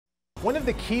One of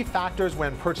the key factors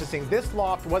when purchasing this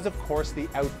loft was, of course, the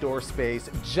outdoor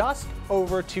space, just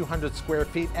over 200 square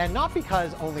feet, and not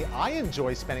because only I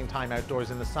enjoy spending time outdoors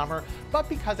in the summer, but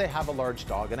because I have a large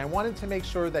dog and I wanted to make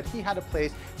sure that he had a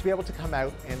place to be able to come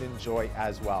out and enjoy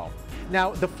as well.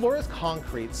 Now, the floor is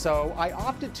concrete, so I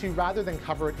opted to, rather than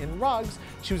cover it in rugs,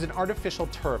 choose an artificial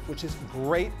turf, which is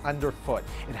great underfoot.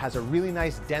 It has a really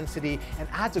nice density and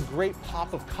adds a great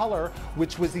pop of color,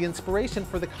 which was the inspiration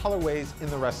for the colorways in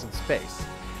the rest of the space.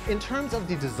 In terms of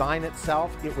the design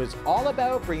itself, it was all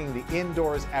about bringing the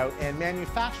indoors out, and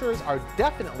manufacturers are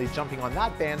definitely jumping on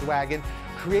that bandwagon,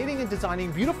 creating and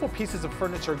designing beautiful pieces of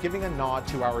furniture, giving a nod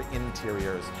to our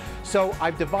interiors. So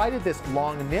I've divided this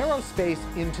long, narrow space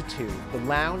into two: the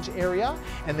lounge area,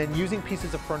 and then using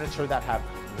pieces of furniture that have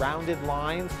rounded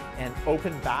lines and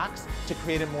open backs to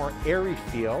create a more airy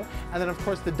feel. And then, of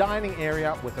course, the dining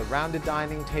area with a rounded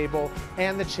dining table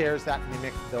and the chairs that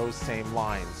mimic those same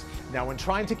lines. Now, when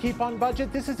trying to keep on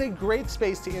budget, this is a great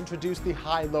space to introduce the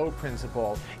high-low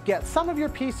principle. Get some of your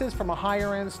pieces from a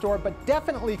higher-end store, but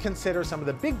definitely consider some of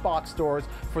the big box stores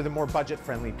for the more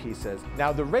budget-friendly pieces.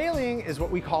 Now, the railing is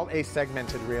what we call a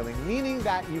segmented railing, meaning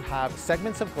that you have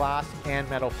segments of glass and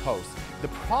metal posts. The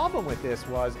problem with this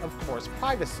was, of course,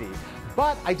 privacy.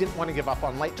 But I didn't want to give up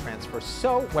on light transfer,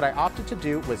 so what I opted to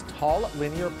do was tall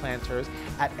linear planters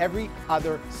at every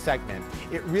other segment.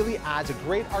 It really adds a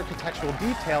great architectural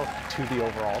detail to the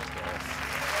overall terrace.